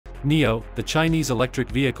Neo, the Chinese electric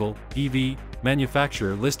vehicle (EV)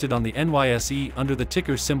 manufacturer listed on the NYSE under the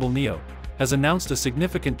ticker symbol NEO, has announced a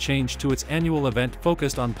significant change to its annual event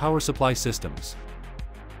focused on power supply systems.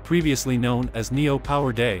 Previously known as NEO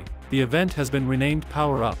Power Day, the event has been renamed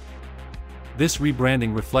Power Up. This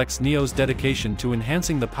rebranding reflects NEO's dedication to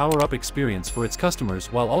enhancing the Power Up experience for its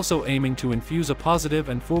customers while also aiming to infuse a positive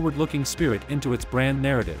and forward-looking spirit into its brand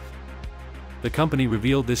narrative. The company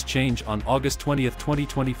revealed this change on August 20,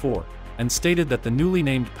 2024, and stated that the newly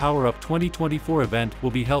named Power Up 2024 event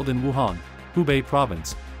will be held in Wuhan, Hubei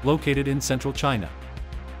Province, located in central China.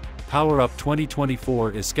 Power Up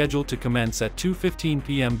 2024 is scheduled to commence at 2:15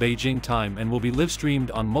 p.m. Beijing time and will be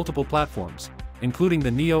live-streamed on multiple platforms, including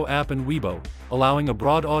the NEO app and Weibo, allowing a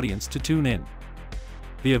broad audience to tune in.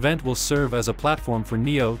 The event will serve as a platform for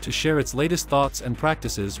NEO to share its latest thoughts and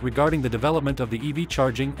practices regarding the development of the EV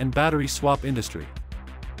charging and battery swap industry.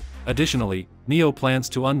 Additionally, NEO plans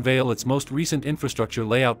to unveil its most recent infrastructure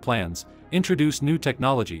layout plans, introduce new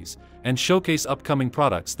technologies, and showcase upcoming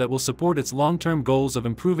products that will support its long-term goals of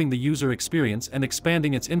improving the user experience and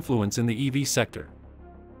expanding its influence in the EV sector.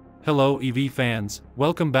 Hello EV fans,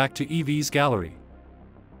 welcome back to EV's Gallery.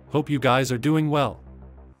 Hope you guys are doing well.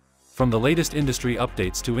 From the latest industry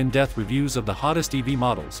updates to in-depth reviews of the hottest EV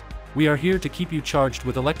models, we are here to keep you charged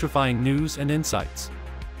with electrifying news and insights.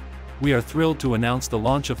 We are thrilled to announce the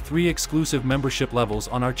launch of 3 exclusive membership levels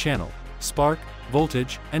on our channel: Spark,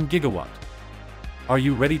 Voltage, and Gigawatt. Are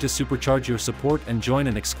you ready to supercharge your support and join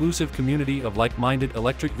an exclusive community of like-minded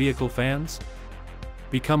electric vehicle fans?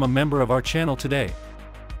 Become a member of our channel today.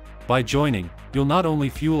 By joining, you'll not only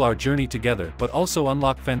fuel our journey together but also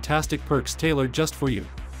unlock fantastic perks tailored just for you.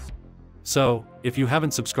 So, if you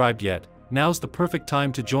haven't subscribed yet, now's the perfect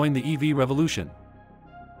time to join the EV revolution.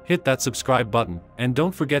 Hit that subscribe button, and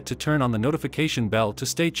don't forget to turn on the notification bell to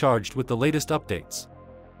stay charged with the latest updates.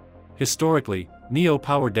 Historically, NEO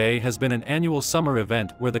Power Day has been an annual summer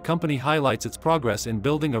event where the company highlights its progress in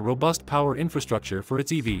building a robust power infrastructure for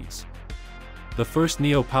its EVs. The first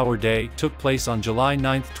NEO Power Day took place on July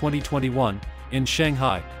 9, 2021, in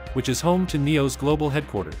Shanghai, which is home to NEO's global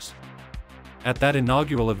headquarters. At that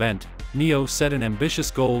inaugural event, NEO set an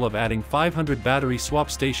ambitious goal of adding 500 battery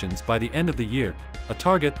swap stations by the end of the year, a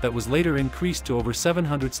target that was later increased to over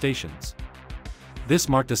 700 stations. This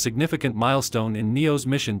marked a significant milestone in NEO's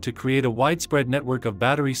mission to create a widespread network of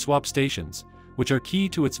battery swap stations, which are key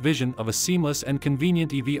to its vision of a seamless and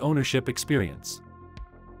convenient EV ownership experience.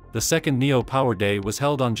 The second NEO Power Day was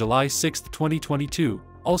held on July 6, 2022,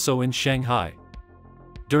 also in Shanghai.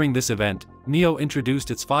 During this event, NEO introduced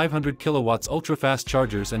its 500 kilowatts ultra-fast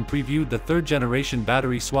chargers and previewed the third-generation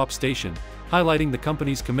battery swap station, highlighting the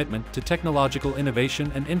company's commitment to technological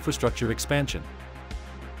innovation and infrastructure expansion.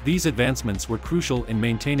 These advancements were crucial in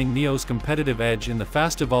maintaining NEO's competitive edge in the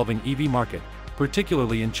fast-evolving EV market,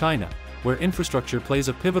 particularly in China, where infrastructure plays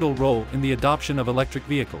a pivotal role in the adoption of electric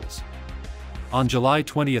vehicles. On July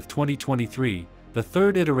 20, 2023, the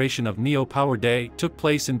third iteration of NEO Power Day took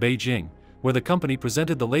place in Beijing, where the company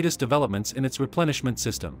presented the latest developments in its replenishment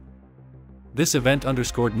system. This event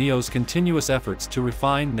underscored NEO's continuous efforts to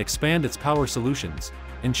refine and expand its power solutions,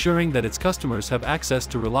 ensuring that its customers have access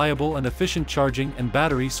to reliable and efficient charging and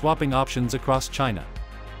battery swapping options across China.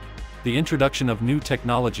 The introduction of new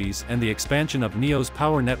technologies and the expansion of NEO's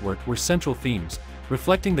power network were central themes,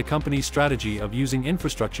 reflecting the company's strategy of using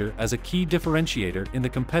infrastructure as a key differentiator in the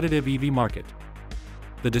competitive EV market.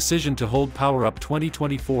 The decision to hold Power Up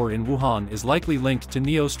 2024 in Wuhan is likely linked to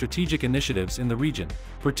NEO's strategic initiatives in the region,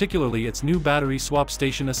 particularly its new battery swap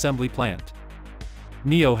station assembly plant.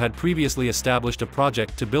 NEO had previously established a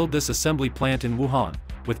project to build this assembly plant in Wuhan,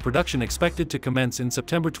 with production expected to commence in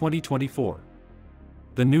September 2024.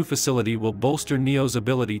 The new facility will bolster NEO's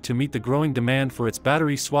ability to meet the growing demand for its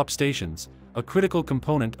battery swap stations, a critical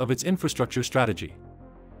component of its infrastructure strategy.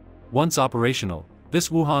 Once operational, this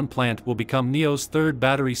Wuhan plant will become NEO's third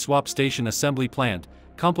battery swap station assembly plant,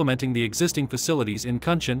 complementing the existing facilities in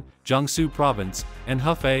Kunshan, Jiangsu Province, and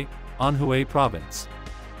Hefei, Anhui Province.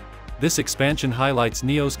 This expansion highlights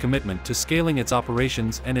NEO's commitment to scaling its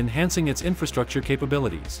operations and enhancing its infrastructure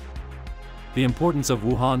capabilities. The importance of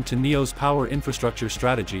Wuhan to NEO's power infrastructure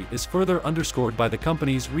strategy is further underscored by the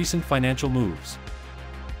company's recent financial moves.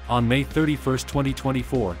 On May 31,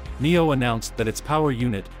 2024, NEO announced that its power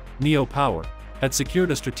unit, NEO Power, had secured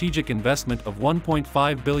a strategic investment of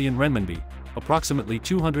 1.5 billion renminbi, approximately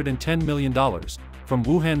 $210 million, from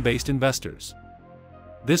Wuhan-based investors.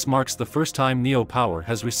 This marks the first time NEO Power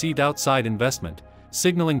has received outside investment,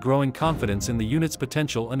 signaling growing confidence in the unit's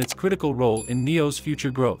potential and its critical role in NEO's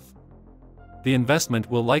future growth. the investment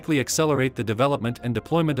will likely accelerate the development and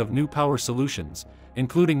deployment of new power solutions,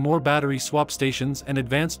 including more battery swap stations and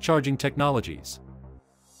advanced charging technologies.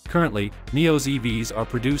 Currently, NIO's EVs are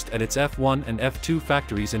produced at its F1 and F2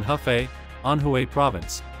 factories in Hefei, Anhui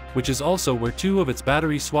Province, which is also where two of its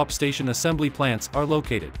battery swap station assembly plants are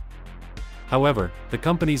located. However, the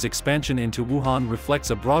company's expansion into Wuhan reflects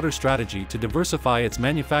a broader strategy to diversify its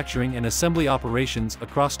manufacturing and assembly operations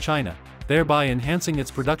across China, thereby enhancing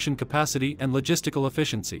its production capacity and logistical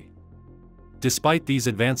efficiency. Despite these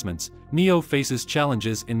advancements, NIO faces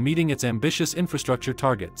challenges in meeting its ambitious infrastructure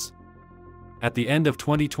targets. At the end of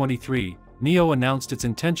 2023, NIO announced its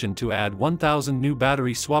intention to add 1,000 new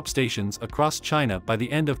battery swap stations across China by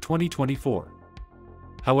the end of 2024.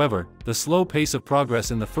 However, the slow pace of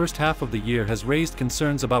progress in the first half of the year has raised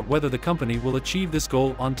concerns about whether the company will achieve this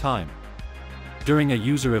goal on time. During a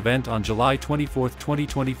user event on July 24,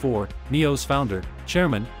 2024, NIO's founder,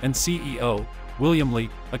 chairman, and CEO, William Li,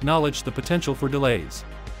 acknowledged the potential for delays.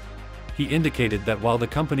 He indicated that while the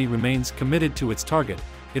company remains committed to its target,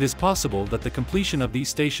 it is possible that the completion of these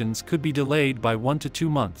stations could be delayed by 1 to 2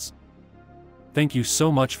 months. Thank you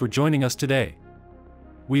so much for joining us today.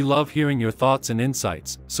 We love hearing your thoughts and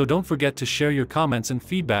insights, so don't forget to share your comments and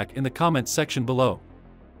feedback in the comments section below.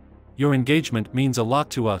 Your engagement means a lot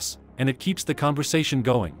to us, and it keeps the conversation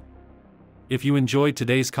going. If you enjoyed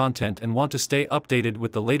today's content and want to stay updated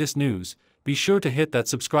with the latest news, be sure to hit that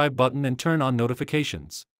subscribe button and turn on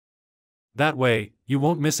notifications. That way, you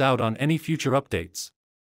won't miss out on any future updates.